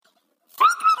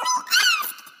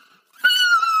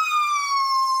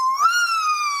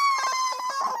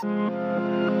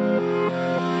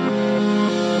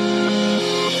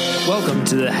Welcome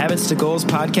to the Habits to Goals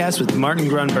podcast with Martin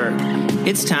Grunberg.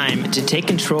 It's time to take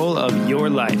control of your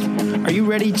life. Are you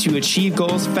ready to achieve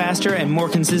goals faster and more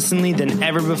consistently than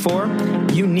ever before?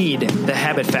 You need the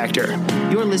Habit Factor.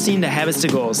 You're listening to Habits to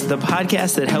Goals, the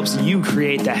podcast that helps you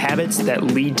create the habits that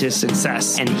lead to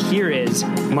success. And here is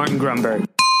Martin Grunberg.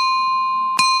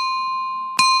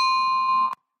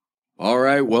 All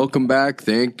right, welcome back.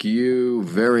 Thank you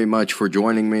very much for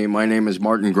joining me. My name is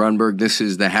Martin Grunberg. This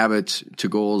is the Habits to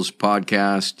Goals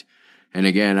podcast. And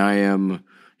again, I am,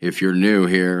 if you're new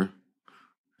here,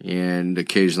 and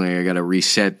occasionally I got to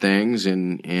reset things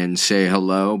and say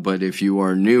hello. But if you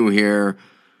are new here,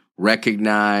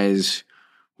 recognize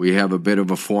we have a bit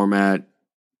of a format.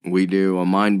 We do a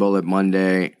Mind Bullet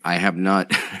Monday. I have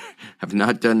not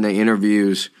done the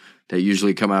interviews that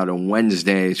usually come out on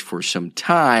Wednesdays for some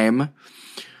time.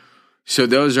 So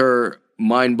those are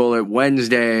Mind Bullet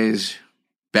Wednesdays,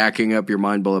 backing up your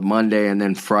Mind Bullet Monday, and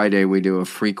then Friday we do a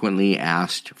Frequently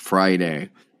Asked Friday.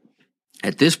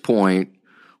 At this point,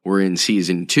 we're in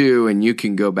season 2, and you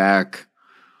can go back,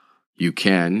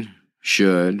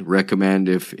 should recommend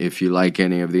if you like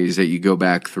any of these, that you go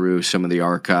back through some of the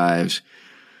archives,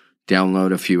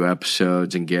 download a few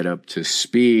episodes, and get up to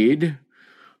speed.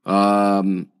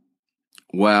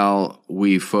 While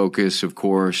we focus, of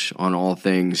course, on all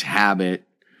things habit,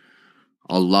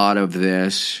 a lot of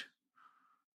this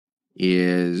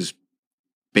is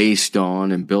based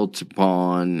on and built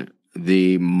upon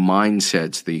the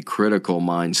mindsets, the critical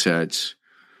mindsets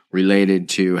related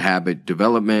to habit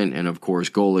development and, of course,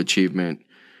 goal achievement.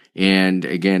 And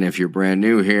again, if you're brand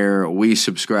new here, we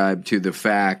subscribe to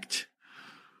the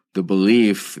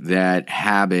belief that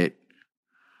habit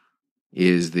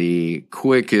is the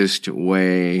quickest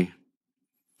way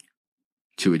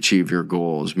to achieve your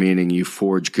goals, meaning you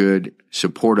forge good,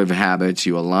 supportive habits,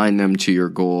 you align them to your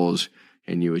goals,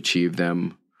 and you achieve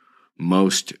them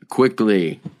most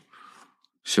quickly.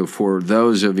 So for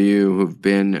those of you who've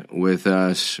been with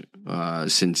us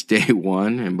since day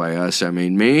one, and by us I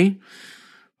mean me,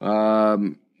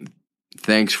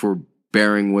 thanks for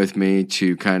bearing with me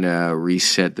to kind of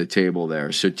reset the table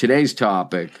there. So today's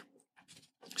topic,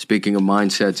 speaking of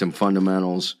mindsets and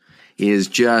fundamentals, is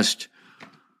just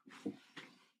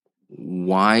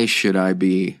why should I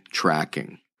be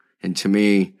tracking? And to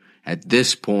me, at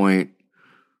this point,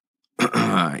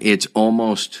 it's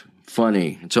almost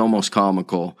funny. It's almost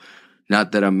comical.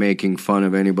 Not that I'm making fun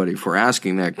of anybody for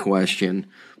asking that question,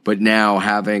 but now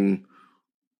having,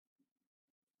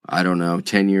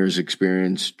 10 years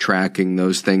experience tracking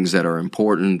those things that are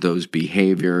important, those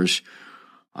behaviors,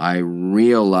 I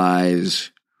realize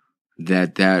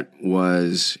that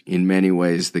was in many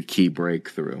ways the key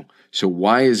breakthrough. So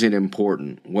why is it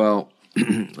important? Well,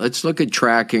 let's look at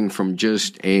tracking from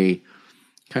just a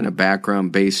kind of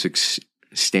background basics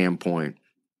standpoint.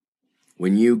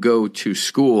 When you go to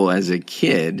school as a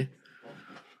kid,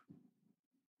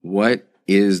 what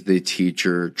is the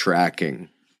teacher tracking?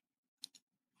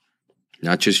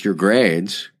 Not just your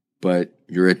grades, but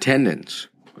your attendance.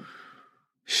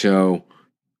 So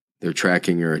they're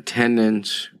tracking your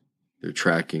attendance. They're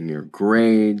tracking your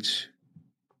grades.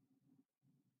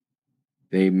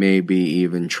 They may be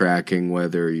even tracking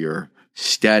whether you're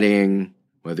studying,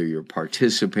 whether you're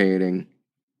participating.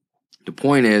 The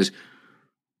point is,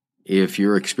 if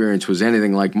your experience was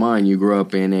anything like mine, you grew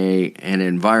up in an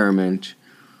environment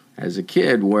as a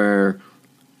kid where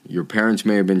your parents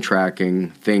may have been tracking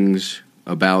things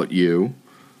about you.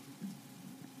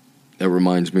 That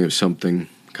reminds me of something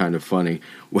kind of funny.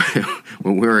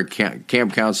 When we were a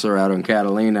camp counselor out on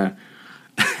Catalina,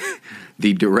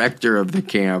 the director of the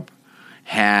camp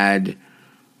had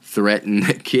threatened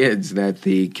the kids that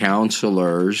the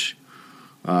counselors,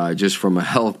 just from a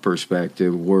health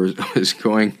perspective, was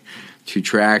going to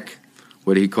track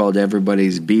what he called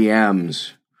everybody's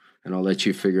BMs. And I'll let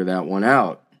you figure that one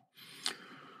out.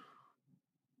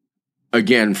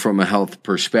 Again, from a health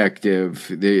perspective,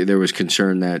 there was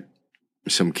concern that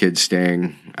some kids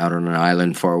staying out on an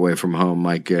island far away from home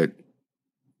might get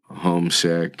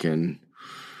homesick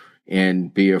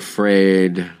and be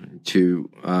afraid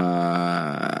to,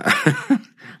 I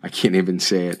can't even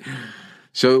say it.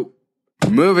 So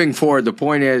moving forward, the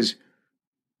point is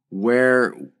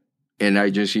and I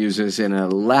just used this in a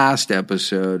last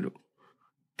episode,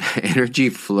 energy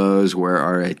flows where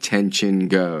our attention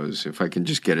goes, if I can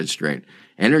just get it straight.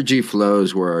 Energy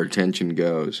flows where our attention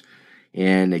goes.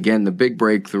 And again, the big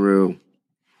breakthrough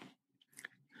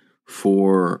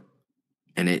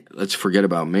let's forget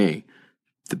about me.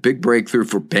 The big breakthrough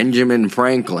for Benjamin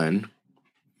Franklin,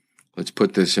 let's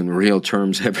put this in real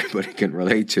terms everybody can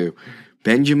relate to.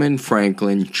 Benjamin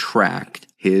Franklin tracked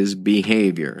his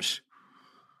behaviors.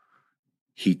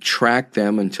 he tracked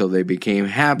them until they became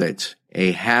habits.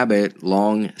 A habit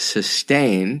long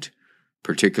sustained,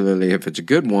 particularly if it's a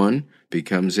good one,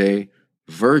 becomes a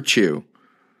virtue.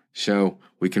 So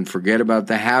we can forget about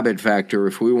the habit factor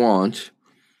if we want,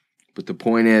 but the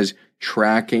point is,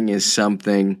 tracking is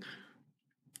something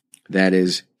that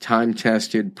is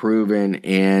time-tested, proven,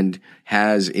 and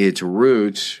has its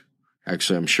roots,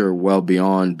 actually I'm sure well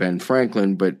beyond Ben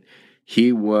Franklin, but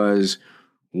he was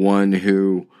one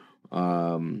who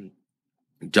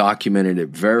documented it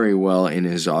very well in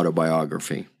his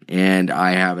autobiography. And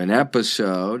I have an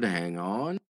episode, hang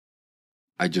on,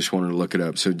 I just wanted to look it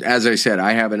up. So as I said,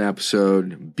 I have an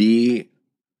episode, Be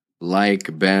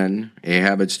Like Ben, a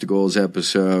Habits to Goals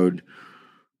episode.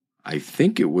 I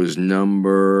think it was Mind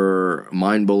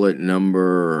Bullet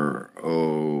number,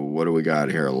 what do we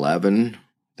got here, 11?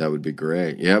 That would be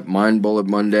great. Yep, Mind Bullet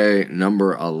Monday,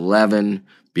 number 11,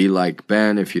 Be Like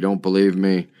Ben. If you don't believe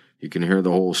me, you can hear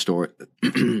the whole story.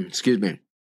 Excuse me.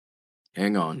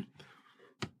 Hang on.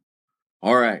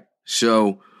 All right,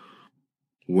 so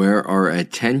where our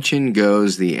attention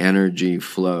goes, the energy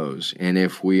flows. And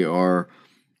if we are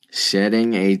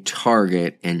setting a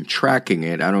target and tracking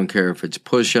it, I don't care if it's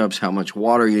push-ups, how much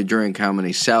water you drink, how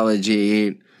many salads you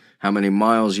eat, how many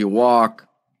miles you walk.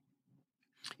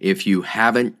 If you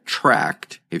haven't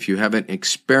tracked, if you haven't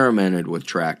experimented with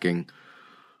tracking,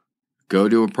 go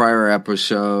to a prior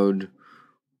episode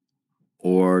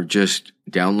or just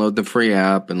download the free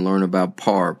app and learn about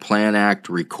PAR, Plan, Act,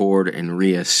 Record, and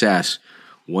Reassess.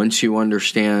 Once you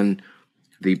understand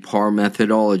the PAR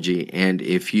methodology, and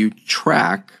if you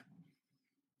track,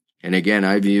 and again,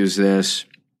 I've used this,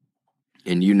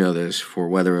 and you know this, for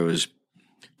whether it was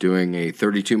doing a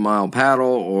 32-mile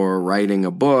paddle or writing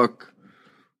a book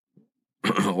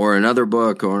or another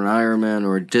book or an Ironman,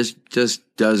 or it just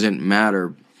doesn't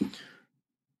matter.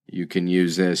 You can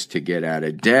use this to get out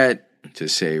of debt, to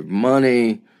save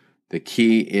money. The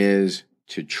key is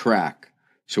to track.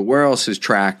 So where else is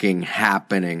tracking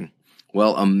happening?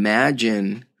 Well,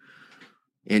 imagine,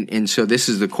 and so this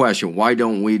is the question, why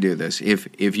don't we do this?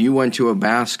 If you went to a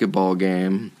basketball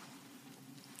game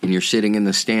and you're sitting in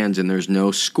the stands and there's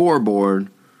no scoreboard,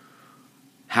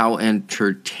 how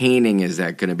entertaining is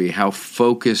that going to be? How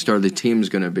focused are the teams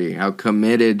going to be? How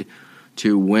committed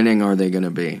to winning are they going to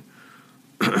be?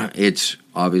 It's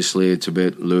a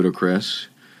bit ludicrous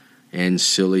and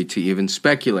silly to even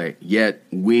speculate. Yet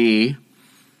we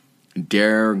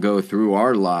dare go through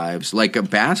our lives like a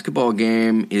basketball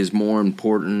game is more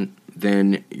important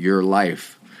than your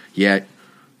life. Yet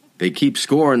they keep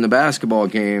score in the basketball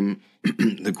game.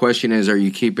 The question is, are you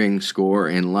keeping score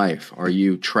in life? Are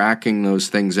you tracking those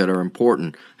things that are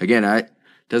important? Again, it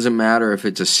doesn't matter if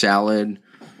it's a salad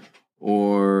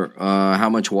or how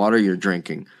much water you're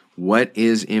drinking. What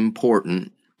is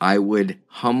important, I would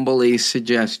humbly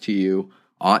suggest to you,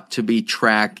 ought to be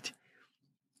tracked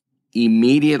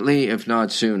immediately, if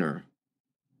not sooner.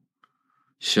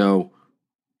 So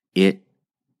it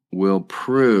will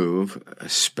prove,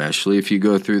 especially if you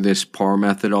go through this PAR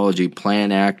methodology,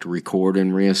 Plan, Act, Record,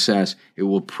 and Reassess, it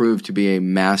will prove to be a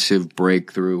massive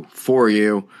breakthrough for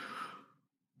you.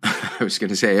 I was going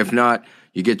to say, if not,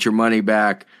 you get your money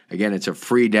back. Again, it's a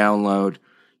free download.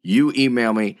 You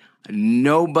email me.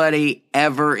 Nobody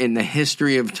ever in the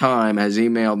history of time has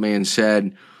emailed me and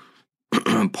said,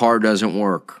 PAR doesn't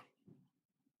work.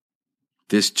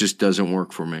 This just doesn't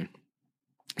work for me.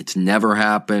 It's never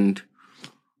happened.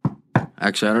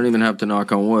 Actually, I don't even have to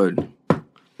knock on wood. I'm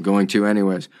going to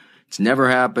anyways. It's never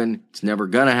happened. It's never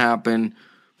going to happen,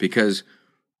 because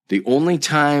the only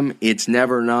time it's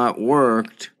never not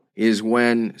worked is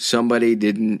when somebody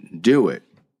didn't do it.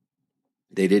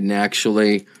 They didn't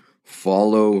actually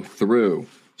follow through.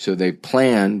 So they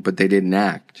planned, but they didn't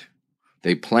act.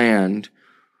 They planned,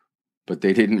 but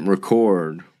they didn't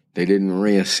record. They didn't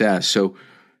reassess. So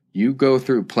you go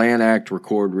through Plan, Act,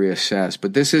 Record, Reassess.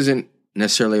 But this isn't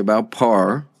necessarily about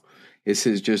PAR. This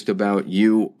is just about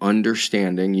you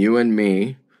understanding, you and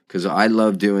me, because I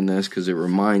love doing this because it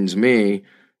reminds me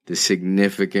the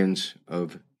significance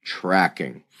of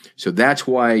tracking. So that's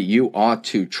why you ought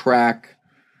to track.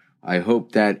 I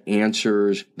hope that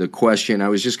answers the question. I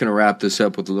was just going to wrap this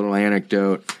up with a little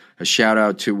anecdote. A shout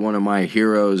out to one of my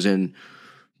heroes and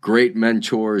great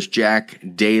mentors, Jack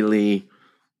Daly.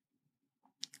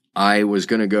 I was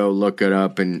going to go look it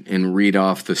up and read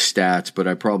off the stats, but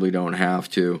I probably don't have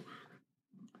to.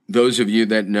 Those of you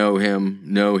that know him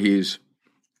know he's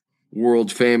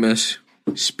world famous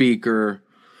speaker,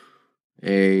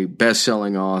 a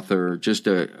best-selling author, just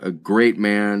a great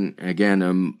man, again,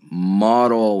 a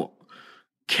model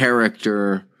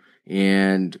character,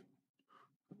 and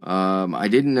I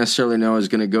didn't necessarily know I was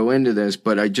going to go into this,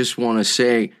 but I just want to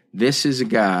say this is a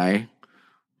guy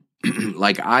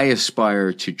like I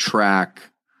aspire to track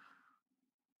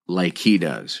like he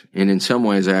does. And in some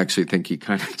ways, I actually think he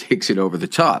kind of takes it over the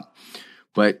top.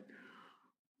 But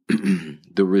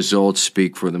the results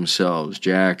speak for themselves.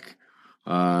 Jack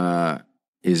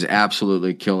is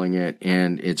absolutely killing it,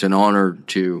 and it's an honor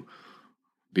to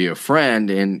be a friend.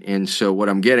 And so what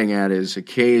I'm getting at is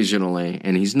occasionally,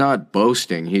 and he's not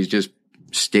boasting, he's just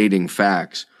stating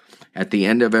facts. At the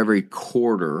end of every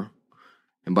quarter,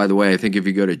 and by the way, I think if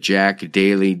you go to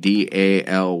jackdaly, DALY.net,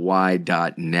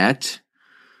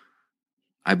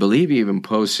 I believe he even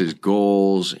posts his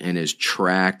goals and his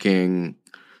tracking.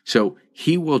 So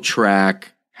he will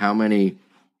track how many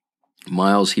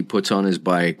miles he puts on his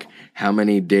bike, how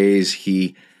many days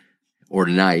or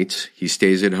nights he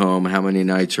stays at home, how many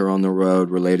nights are on the road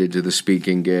related to the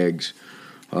speaking gigs,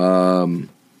 how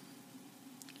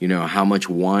much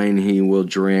wine he will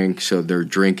drink. So they're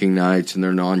drinking nights and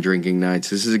they're non-drinking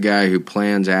nights. This is a guy who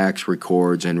plans, acts,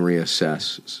 records, and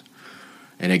reassesses.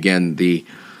 And again, the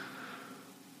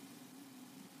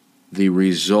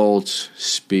results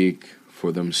speak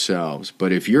for themselves.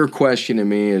 But if your question to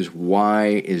me is why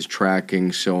is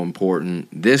tracking so important,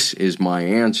 this is my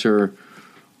answer.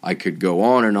 I could go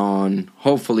on and on.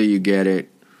 Hopefully you get it.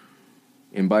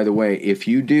 And by the way, if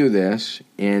you do this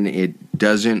and it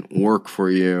doesn't work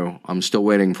for you, I'm still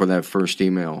waiting for that first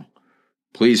email.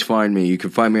 Please find me. You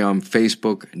can find me on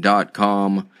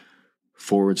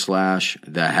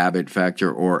Facebook.com/The Habit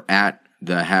Factor or at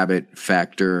The Habit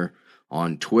Factor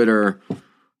on Twitter.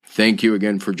 Thank you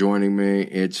again for joining me.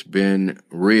 It's been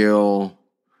real,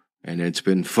 and it's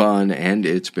been fun, and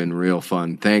it's been real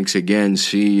fun. Thanks again.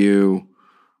 See you,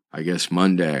 I guess,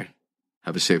 Monday.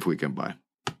 Have a safe weekend. Bye.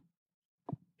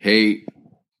 Hey,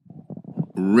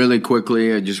 really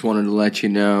quickly, I just wanted to let you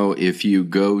know, if you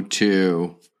go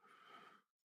to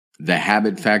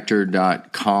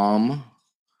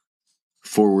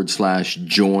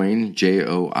thehabitfactor.com/join,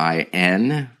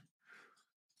 JOIN,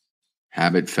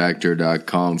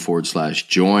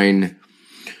 habitfactor.com/join.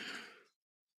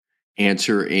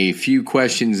 Answer a few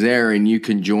questions there, and you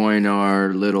can join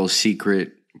our little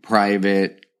secret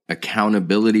private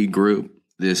accountability group.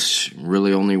 This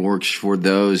really only works for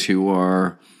those who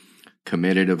are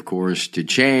committed, of course, to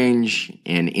change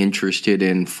and interested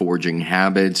in forging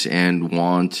habits and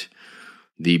want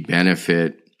the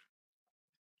benefit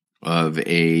of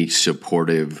a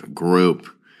supportive group.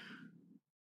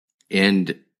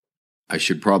 And I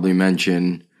should probably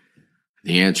mention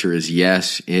the answer is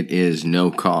yes, it is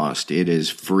no cost. It is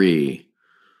free.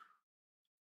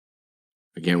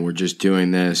 Again, we're just doing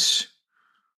this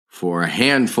for a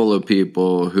handful of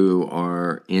people who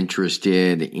are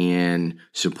interested in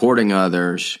supporting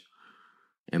others,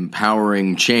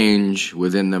 empowering change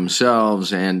within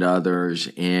themselves and others,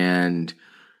 and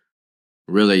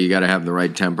really you got to have the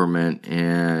right temperament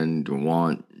and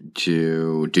want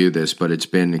to do this, but it's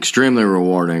been extremely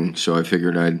rewarding, so I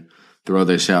figured I'd throw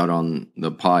this out on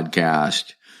the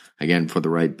podcast. Again, for the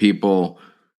right people,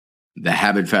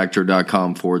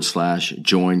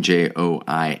 thehabitfactor.com/join,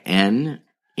 JOIN.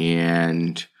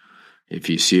 And if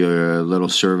you see a little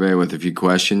survey with a few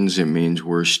questions, it means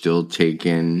we're still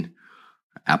taking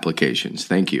applications.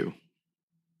 Thank you.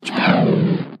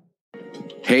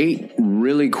 Hey,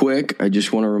 really quick, I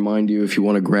just want to remind you, if you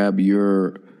want to grab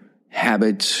your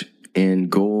habits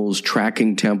and goals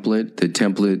tracking template, the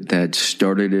template that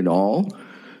started it all,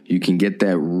 you can get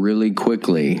that really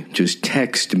quickly. Just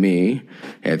text me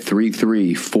at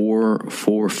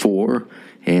 33444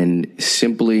 and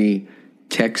simply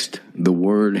text the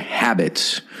word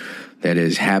habits. That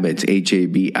is habits,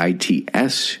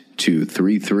 HABITS, to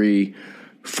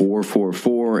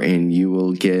 33444, and you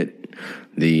will get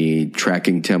the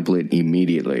tracking template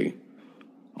immediately.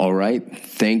 All right.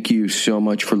 Thank you so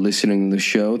much for listening to the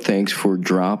show. Thanks for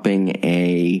dropping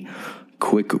a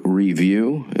quick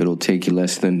review. It'll take you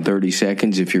less than 30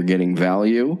 seconds if you're getting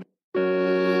value.